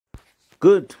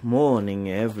Good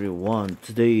morning, everyone.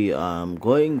 Today I'm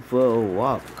going for a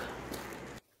walk.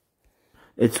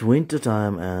 It's winter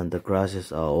time and the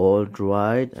grasses are all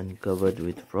dried and covered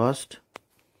with frost.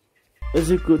 As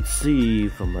you could see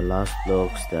from my last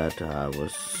vlogs that I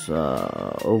was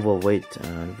overweight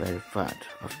and very fat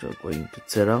after going to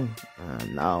Tserang,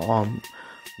 and now I'm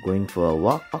going for a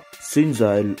walk. Since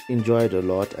I enjoyed a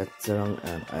lot at Tserang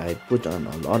and I put on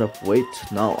a lot of weight,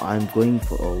 now I'm going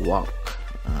for a walk.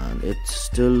 And it's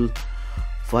still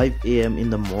 5 a.m. in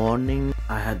the morning.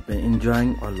 I had been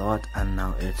enjoying a lot and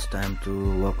now it's time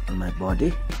to work on my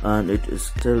body, and it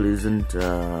still isn't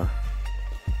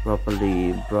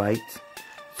properly bright,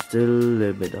 still a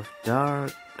little bit of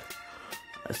dark.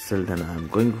 Still then I'm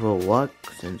going for a walk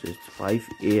since it's 5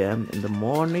 a.m. in the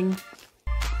morning.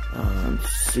 And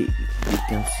see, you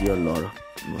can see a lot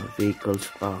of vehicles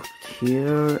parked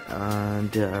here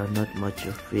and there are not much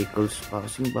of vehicles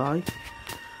passing by.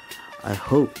 I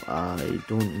hope I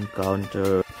don't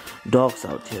encounter dogs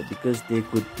out here because they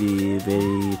could be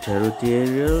very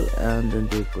territorial and then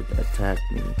they could attack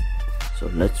me. So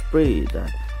let's pray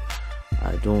that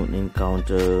I don't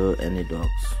encounter any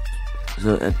dogs.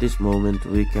 So at this moment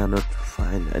we cannot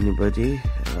find anybody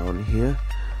around here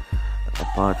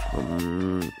apart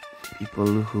from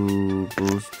people who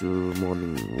goes to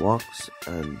morning walks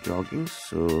and jogging.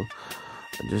 So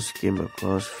I just came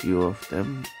across few of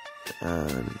them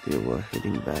and they were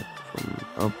heading back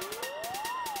from up.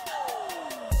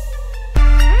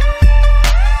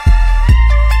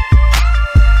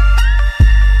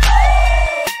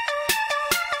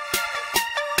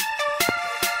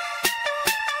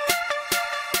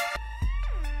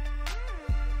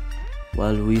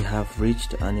 Well, we have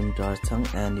reached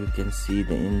Motithang and you can see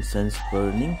the incense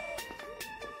burning.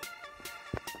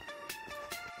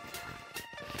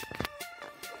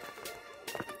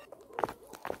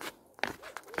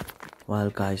 Well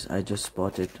guys, I just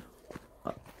spotted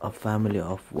a family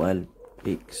of wild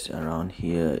pigs around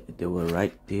here. They were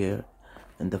right there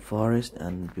in the forest,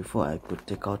 and before I could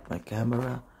take out my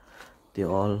camera, they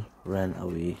all ran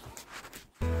away.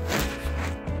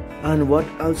 And what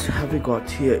else have we got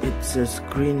here? It says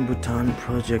Green Bhutan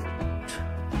project,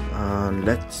 and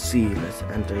let's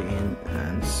enter in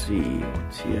and see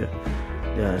what's here.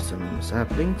 There are some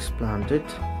saplings planted,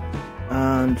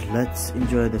 and let's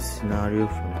enjoy the scenario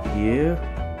from here.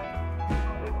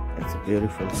 It's a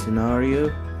beautiful scenario.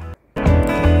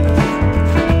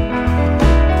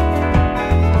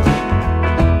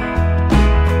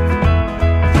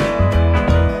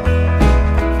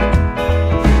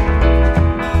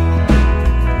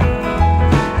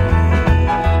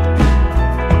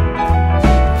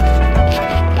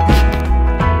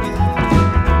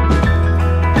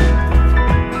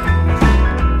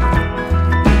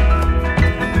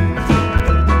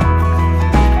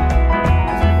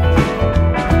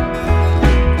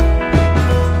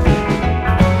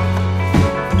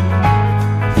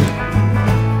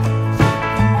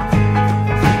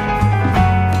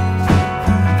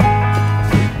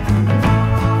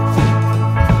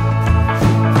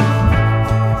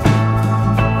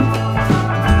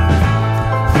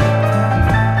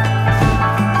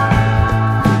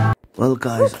 Well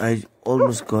guys, I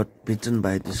almost got bitten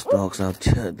by these dogs out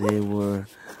here. They were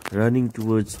running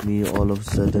towards me all of a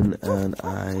sudden and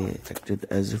I acted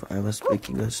as if I was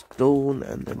picking a stone,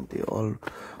 and then they all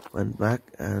went back,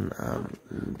 and I'm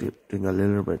doing a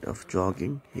little bit of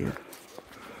jogging here.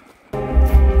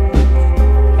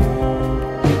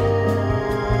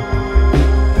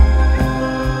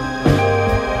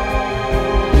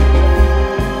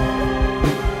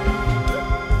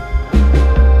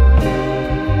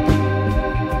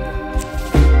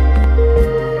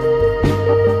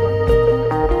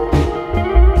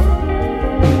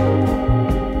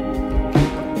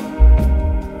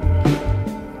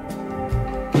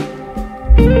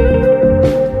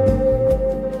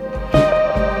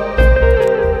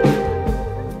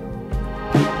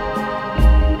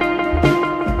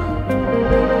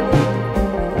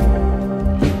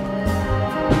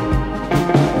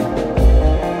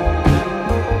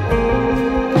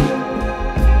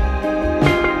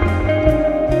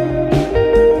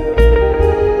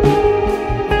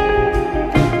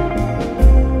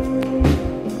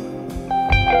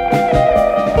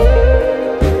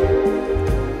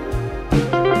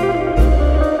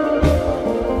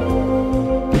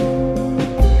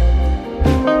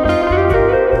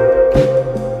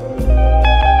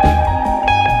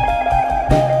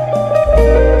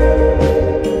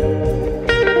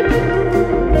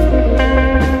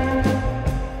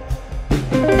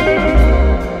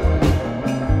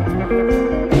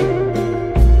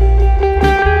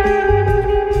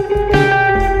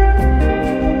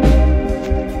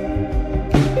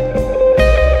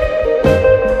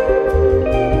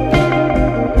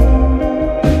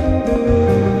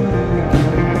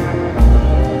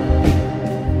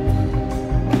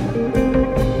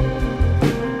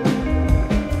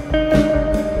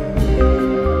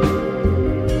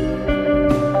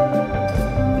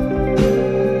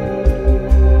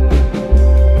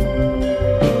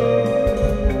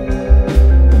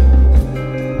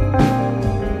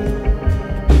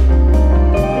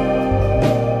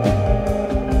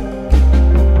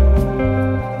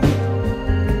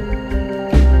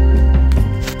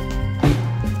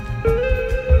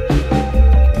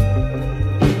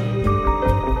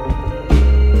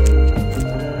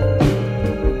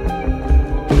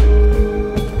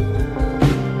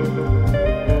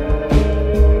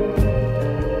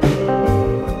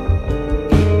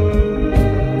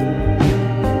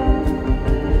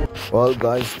 Well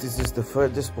guys, this is the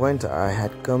furthest point I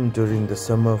had come during the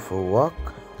summer for walk,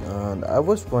 and I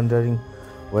was wondering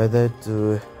whether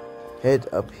to head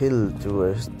uphill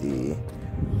towards the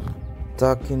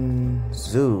Takin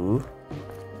Zoo,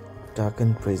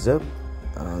 Takin Preserve,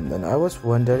 and then I was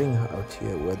wondering out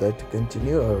here whether to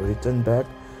continue or return back,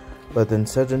 but then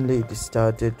suddenly it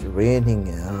started raining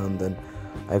and then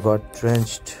I got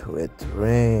drenched with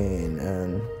rain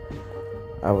and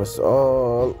I was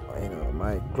all,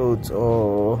 my clothes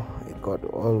it got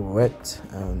all wet,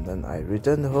 and then I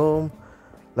returned home.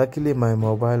 Luckily my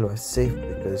mobile was safe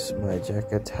because my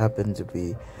jacket happened to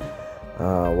be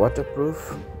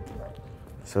waterproof.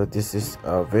 So this is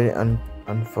a very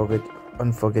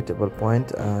unforgettable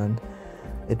point, and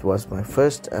it was my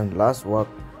first and last walk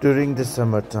during the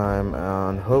summertime,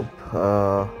 and hope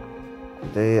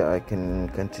today I can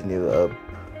continue a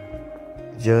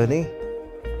journey.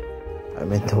 I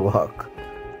mean the walk.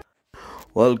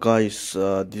 Well guys,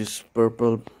 this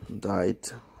purple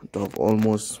dyed dog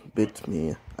almost bit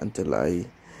me until I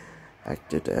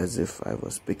acted as if I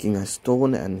was picking a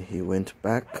stone and he went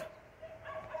back.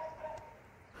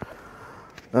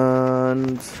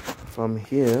 And from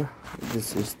here,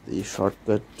 this is the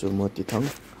shortcut to Motithang.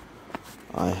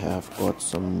 I have got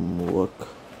some work,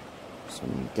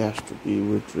 some cash to be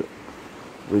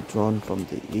withdrawn from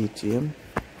the ATM.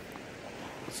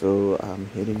 So I'm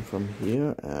heading from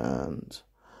here, and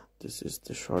this is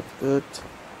the shortcut.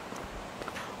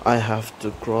 I have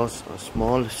to cross a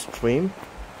small stream,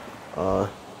 a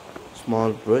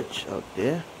small bridge out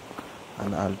there,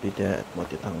 and I'll be there at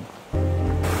Motithang.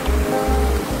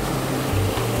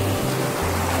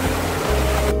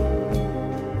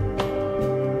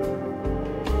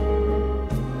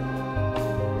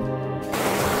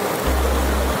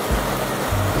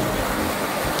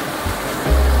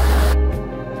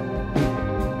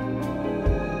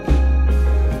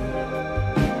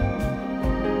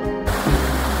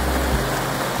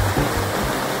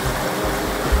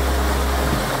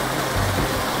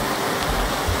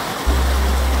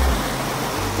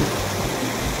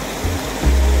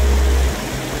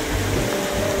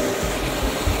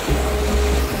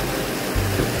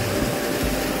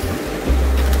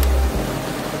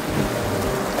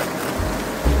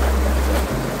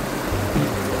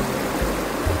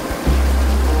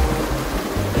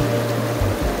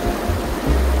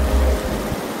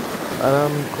 And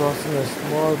I'm crossing a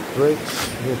small bridge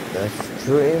with a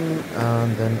stream,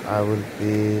 and then I will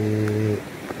be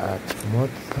at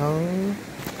Motithang.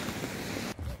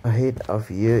 Ahead of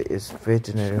here is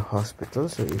veterinary hospital,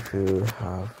 so if you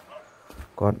have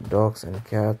got dogs and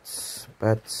cats,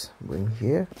 pets, bring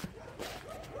here.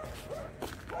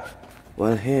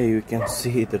 Well, here you can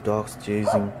see the dogs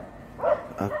chasing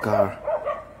a car,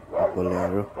 a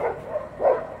Bolero.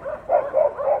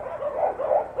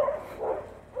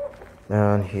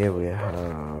 And here we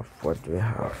have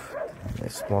a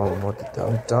small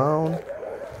Motithang town.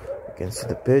 You can see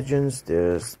the pigeons.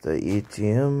 There's the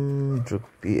ATM, Druk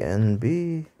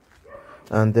PNB,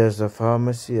 and there's a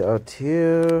pharmacy out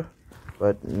here,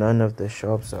 but none of the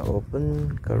shops are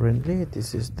open currently.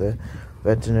 This is the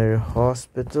veterinary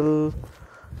hospital,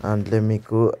 and let me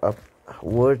go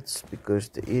upwards because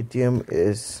the ATM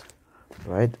is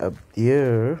right up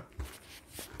there.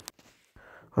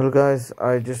 Well guys,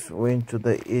 I just went to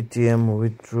the ATM,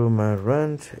 withdrew my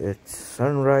rent. It's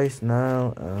sunrise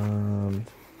now, and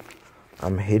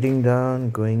I'm heading down,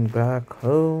 going back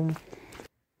home.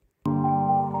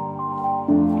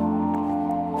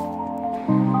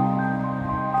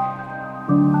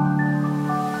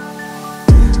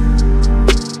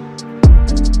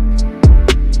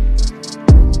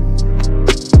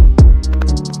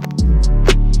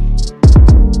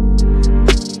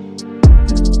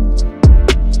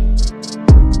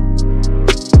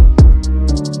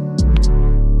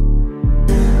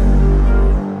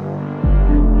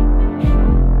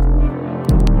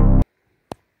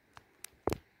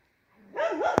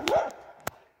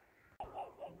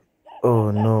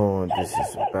 Oh no, this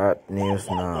is bad news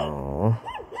now.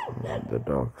 The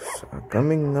dogs are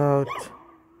coming out.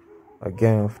 A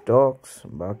gang of dogs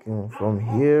barking from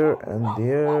here and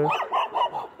there.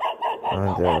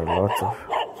 And there are lots of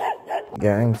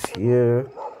gangs here.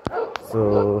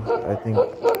 So I think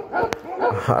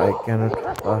I cannot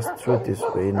pass through this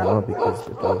way now because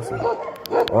the dogs are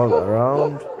all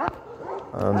around.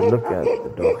 And look at the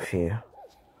dogs here.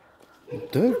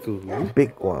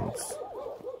 Big ones.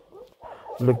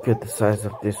 Look at the size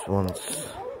of these ones.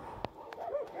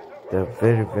 They're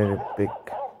very, very big,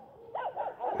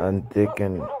 and they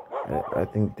can, I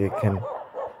think they can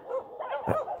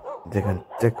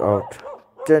take out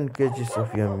 10 kgs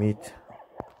of your meat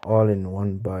all in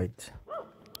one bite.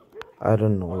 I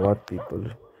don't know what people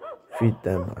feed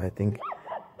them. I think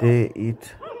they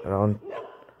eat around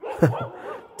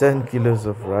 10 kilos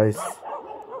of rice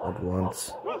at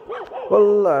once.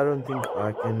 Well, I don't think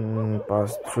I can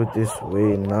pass through this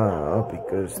way now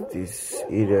because this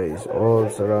area is all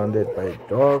surrounded by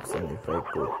dogs, and if I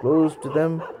go close to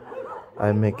them,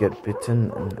 I may get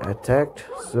bitten and attacked.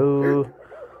 So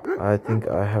I think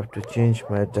I have to change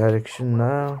my direction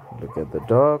now. Look at the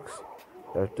dogs.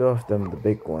 There are two of them, the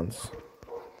big ones.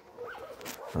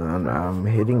 And I'm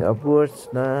heading upwards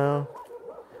now.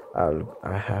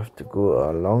 I have to go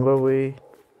a longer way.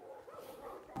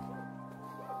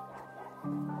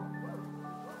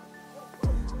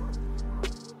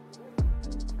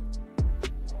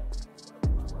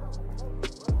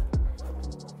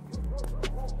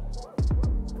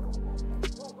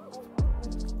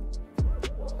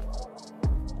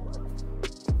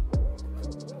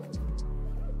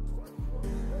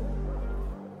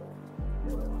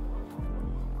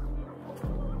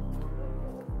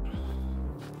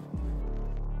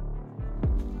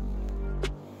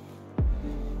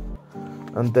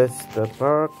 And that's the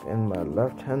park in my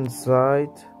left hand side,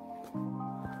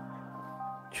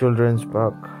 children's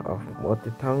park of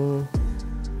Motithang.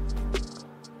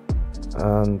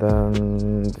 And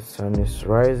then the sun is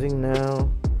rising now.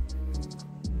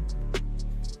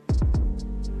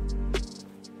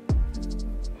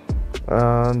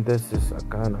 And this is a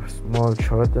kind of small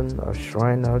churton or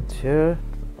shrine out here,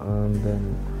 and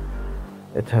then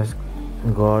it has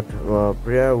got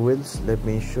prayer wheels. Let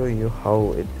me show you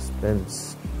how it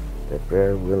spins. The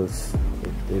prayer wheels,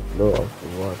 they flow off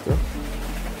the water.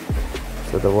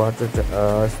 So the water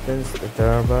spins the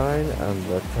turbine, and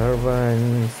the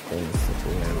turbine spins the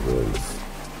prayer wheels.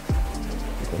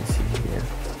 You can see here.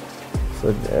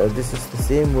 So this is the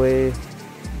same way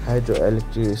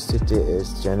hydroelectricity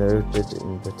is generated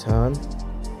in Bhutan,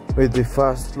 with the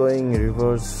fast flowing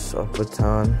rivers of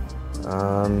Bhutan.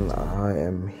 And I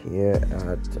am here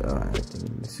at I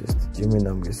think this is the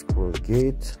Jiminamge school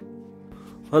gate.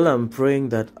 Well, I'm praying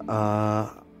that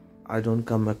I don't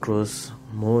come across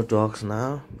more dogs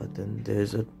now, but then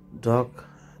there's a dog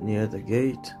near the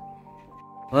gate.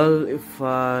 Well, if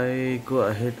I go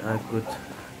ahead, I could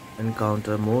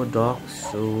encounter more dogs,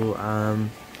 so I'm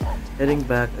heading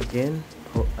back again.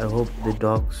 I hope the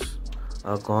dogs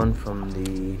are gone from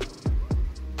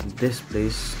this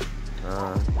place.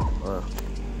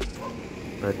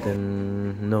 But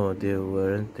then no, they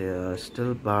weren't. They are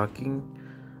still barking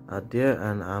out there,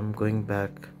 and I'm going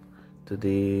back to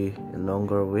the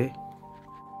longer way.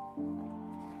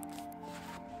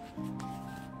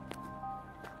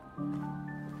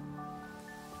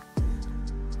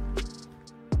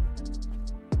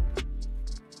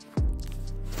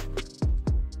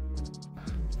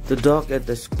 The dog at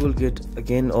the school gate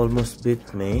again almost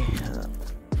bit me.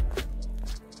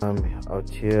 I'm out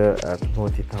here at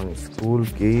Motithang school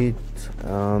gate,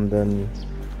 and then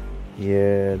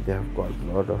here they have got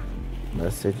a lot of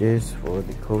messages for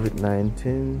the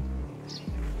COVID-19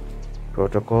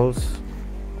 protocols.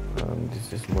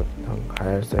 This is Motithang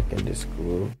Higher Secondary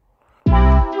School.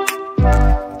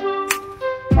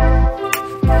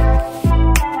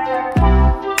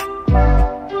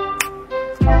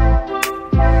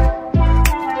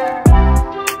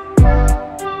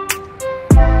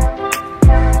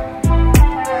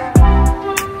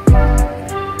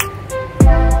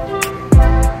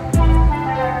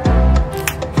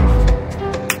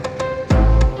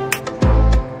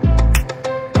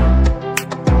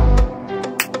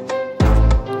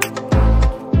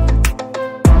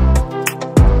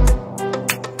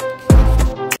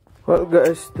 Well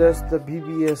guys, that's the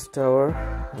BBS tower,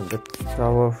 the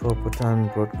tower for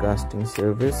Bhutan Broadcasting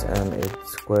Service, and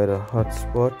it's quite a hot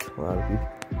spot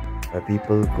where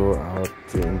people go out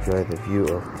to enjoy the view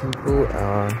of Thimphu.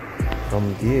 And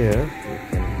from there you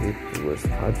can head towards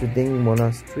Phajuding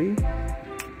Monastery,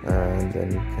 and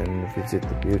then you can visit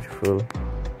the beautiful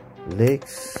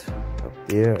lakes up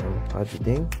there in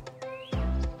Phajuding.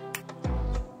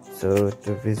 So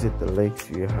to visit the lakes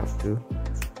you have to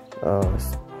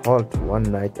halt one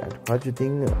night at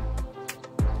Phajuding.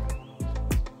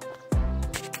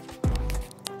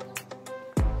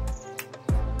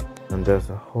 And there's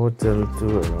a hotel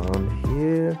too around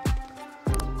here.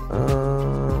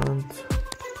 And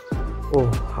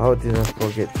oh, how did I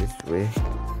forget this way?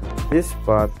 This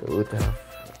path would have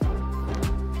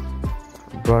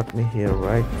brought me here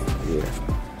right here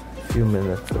a few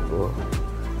minutes ago.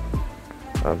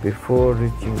 Before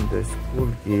reaching the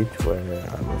school gate where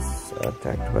I was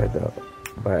attacked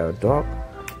by a dog,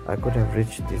 I could have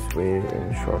reached this way in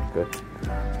a shortcut.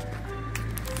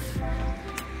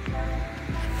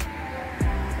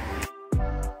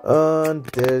 And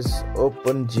there's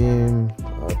open gym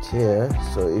out here,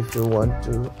 so if you want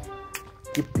to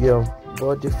keep your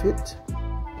body fit,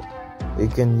 you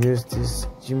can use these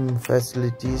gym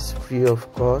facilities free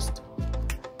of cost.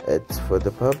 It's for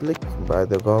the public by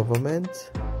the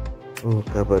government. Oh,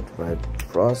 covered by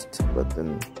frost, but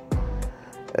then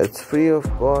it's free of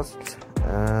cost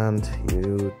and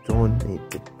you don't need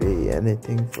to pay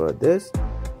anything for this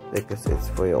because it's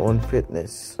for your own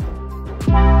fitness.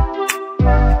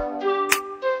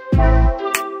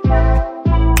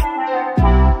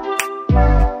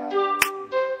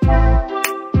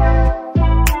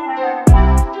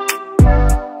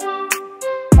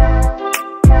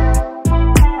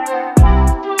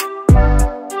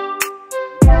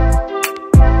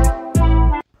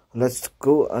 Let's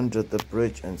go under the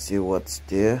bridge and see what's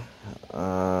there.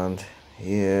 And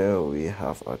here we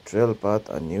have a trail path,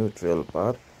 a new trail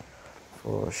path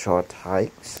for short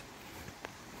hikes.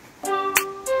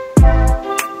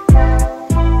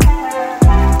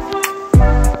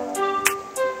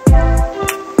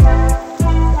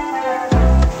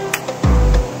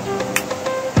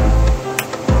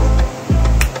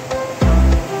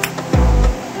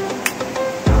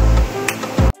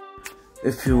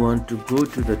 If you want to go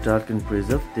to the Darkened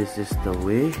Preserve, this is the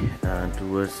way, and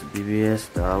towards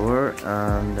BBS Tower,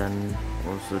 and then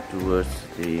also towards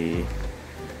the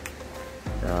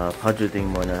Motithang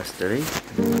Monastery.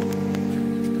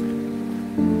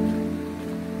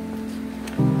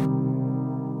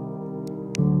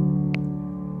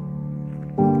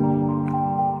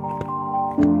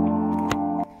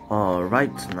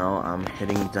 Alright, now I'm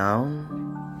heading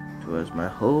down towards my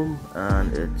home,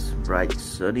 and it's bright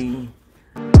sunny.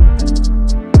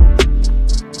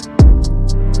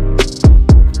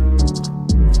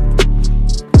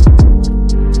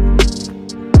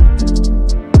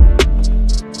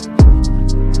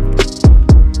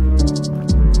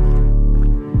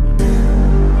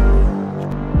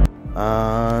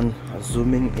 And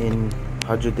zooming in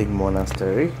Motithang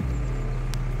Monastery,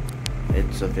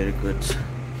 it's a very good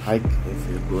hike if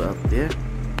you go up there,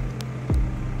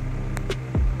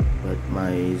 but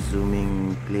my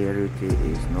zooming clarity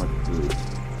is not good.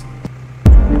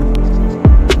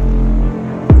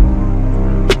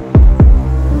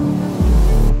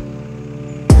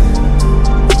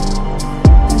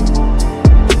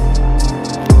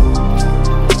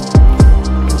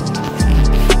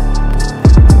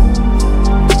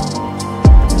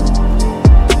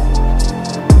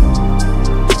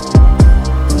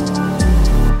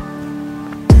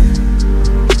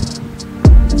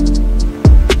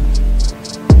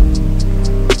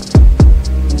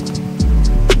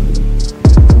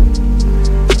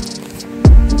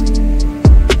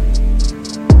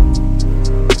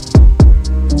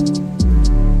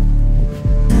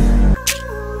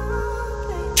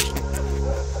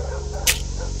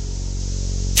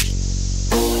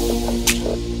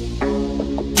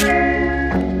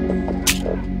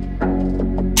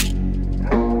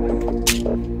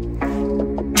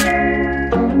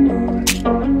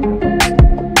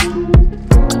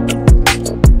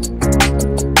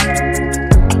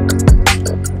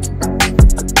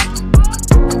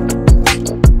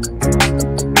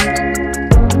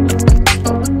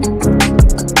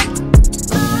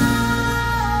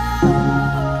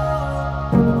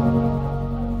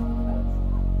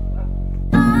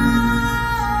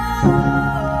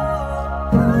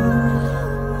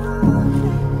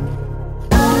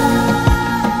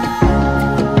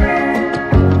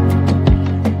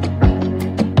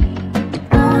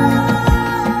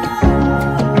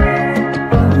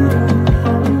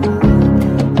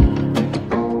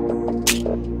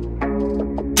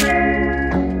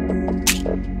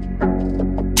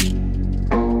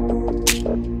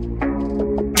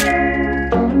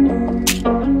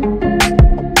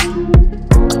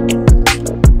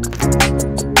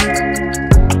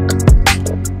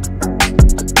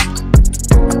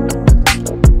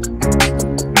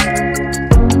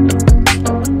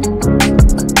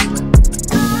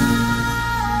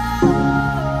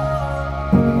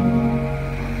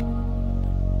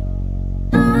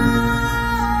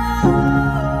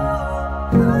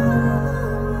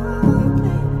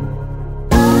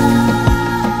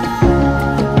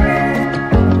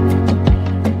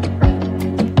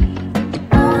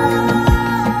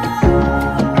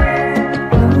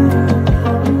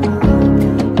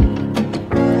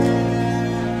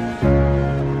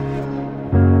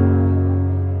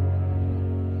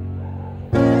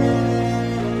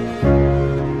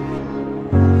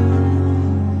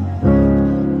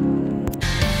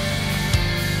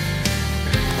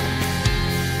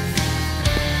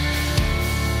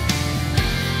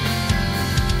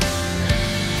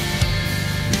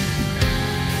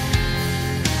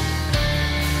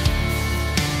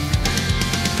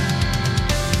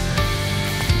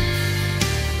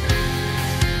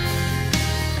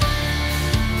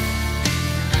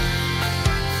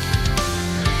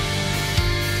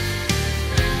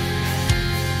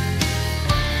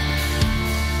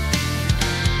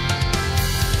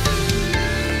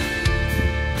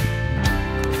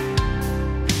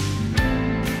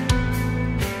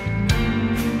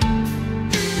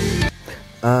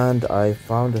 And I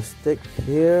found a stick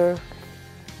here.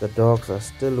 The dogs are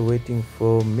still waiting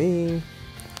for me.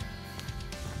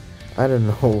 I don't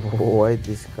know why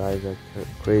these guys are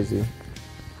crazy.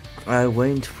 I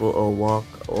went for a walk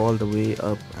all the way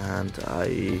up and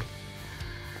I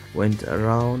went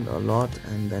around a lot,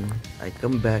 and then I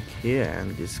come back here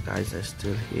and these guys are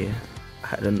still here.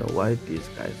 I don't know why these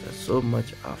guys are so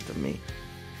much after me.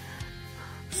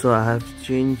 So I have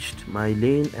changed my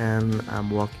lane and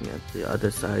I'm walking at the other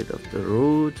side of the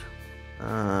road,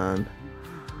 and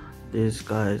these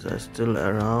guys are still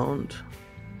around.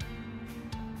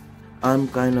 I'm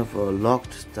kind of a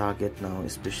locked target now,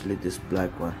 especially this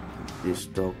black one. This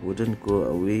dog wouldn't go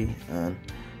away and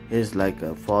he's like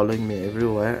following me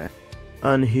everywhere,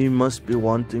 and he must be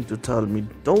wanting to tell me,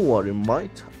 don't worry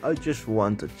mate, I just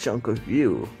want a chunk of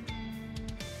you.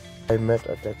 I met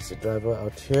a taxi driver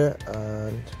out here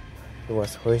and he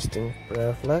was hoisting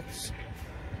prayer flags.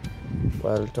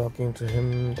 While talking to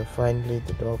him, finally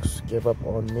the dogs gave up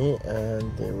on me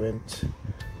and they went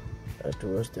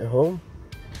towards their home.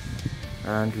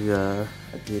 And we are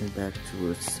again back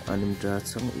towards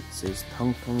Animdratsang. It says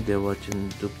Thang Thang Devachin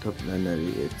Dupthap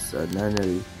Nanari. It's a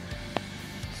nanary.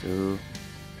 So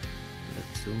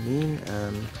let's zoom in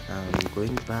and I'm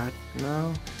going back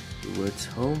now towards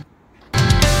home.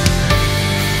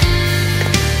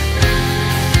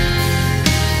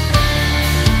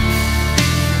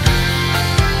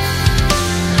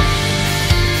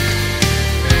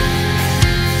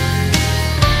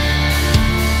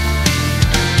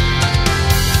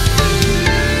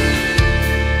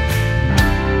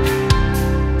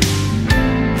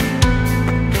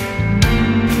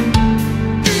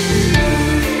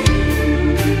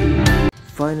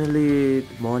 Finally,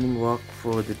 the morning walk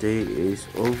for the day is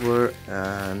over,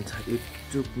 and it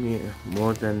took me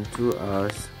more than 2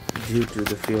 hours due to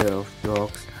the fear of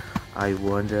dogs. I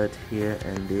wandered here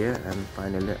and there and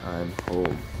finally I'm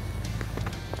home.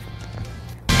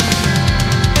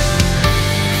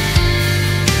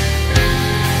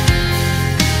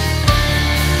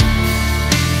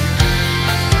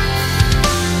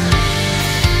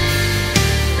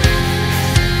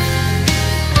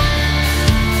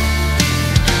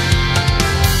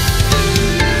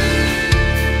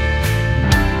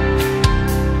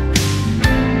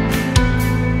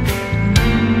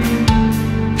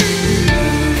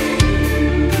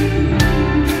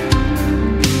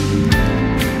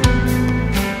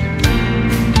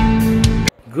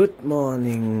 Good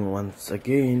morning once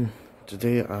again.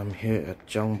 Today I'm here at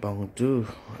Jongbangdu.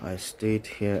 I stayed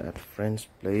here at a friend's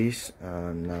place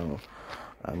and now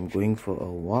I'm going for a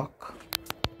walk.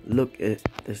 Look at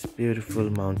this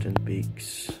beautiful mountain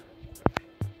peaks.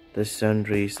 The sun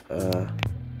rays are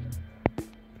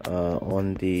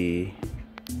on the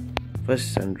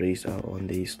first sun rays are on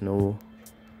the snow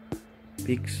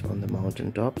peaks on the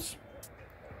mountain tops.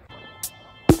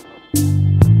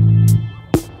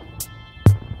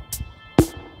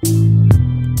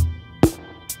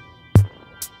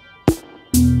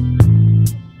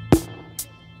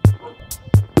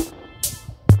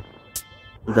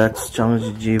 That's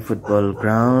Changjiji football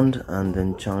ground and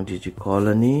then Changjiji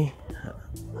colony,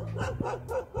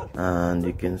 and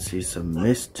you can see some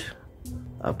mist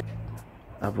up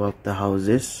above the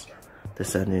houses. The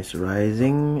sun is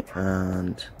rising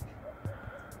and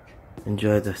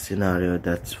enjoy the scenario.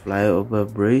 That's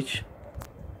flyover bridge,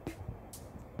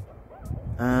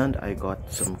 and I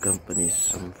got some company,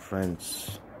 some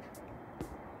friends.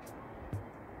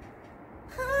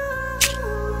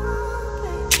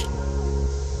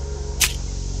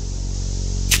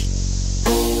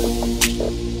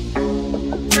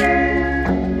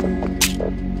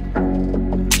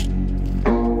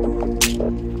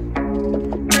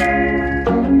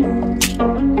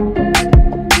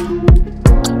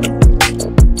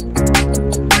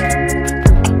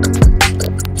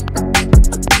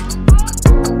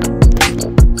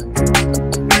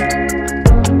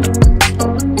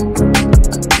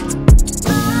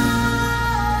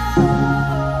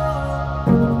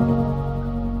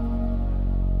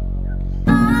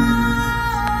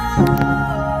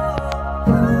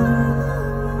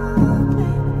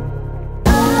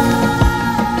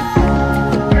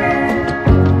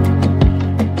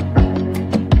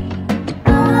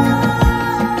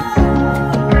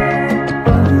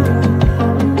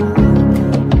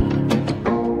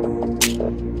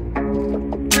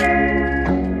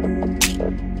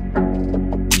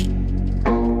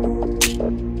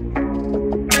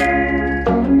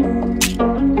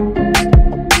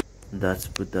 That's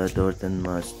Buddha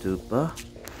Dharma Stupa,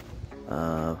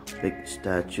 big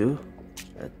statue.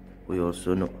 We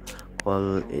also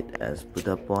call it as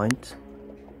Buddha Point.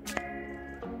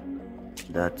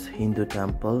 That's Hindu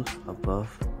temple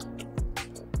above.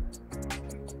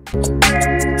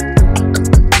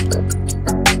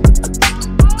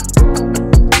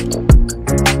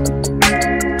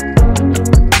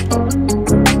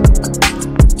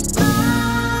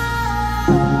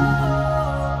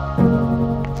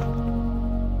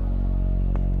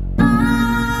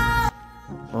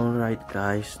 Alright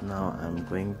guys, now I'm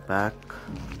going back.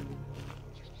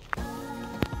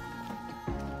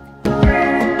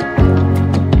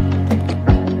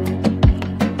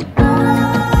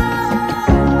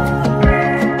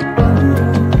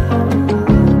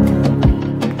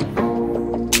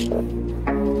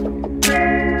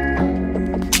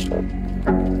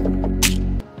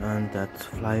 And that's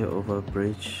flyover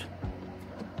bridge,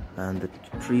 and the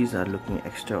trees are looking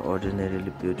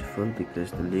extraordinarily beautiful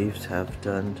because the leaves have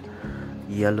turned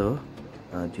yellow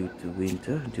due to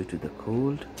winter, due to the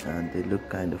cold, and they look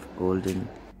kind of golden.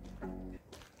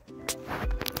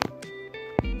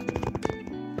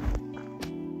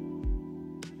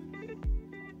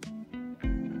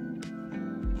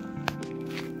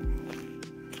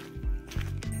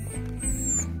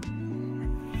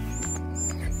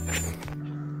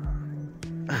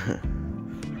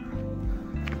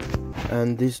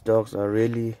 And these dogs are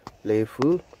really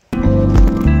playful.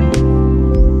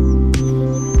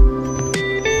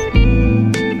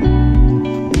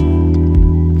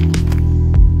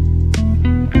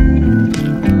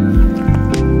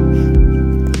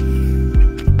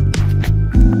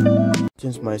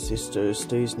 Since my sister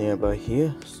stays nearby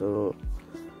here, so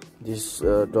these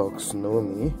dogs know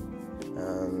me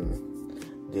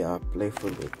and they are playful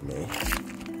with me.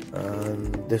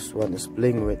 And this one is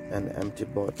playing with an empty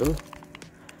bottle.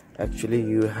 Actually,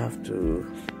 you have to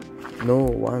know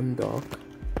one dog,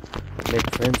 make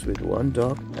friends with one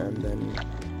dog, and then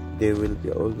they will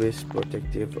be always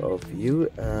protective of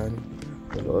you and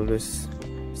will always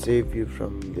save you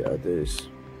from the others.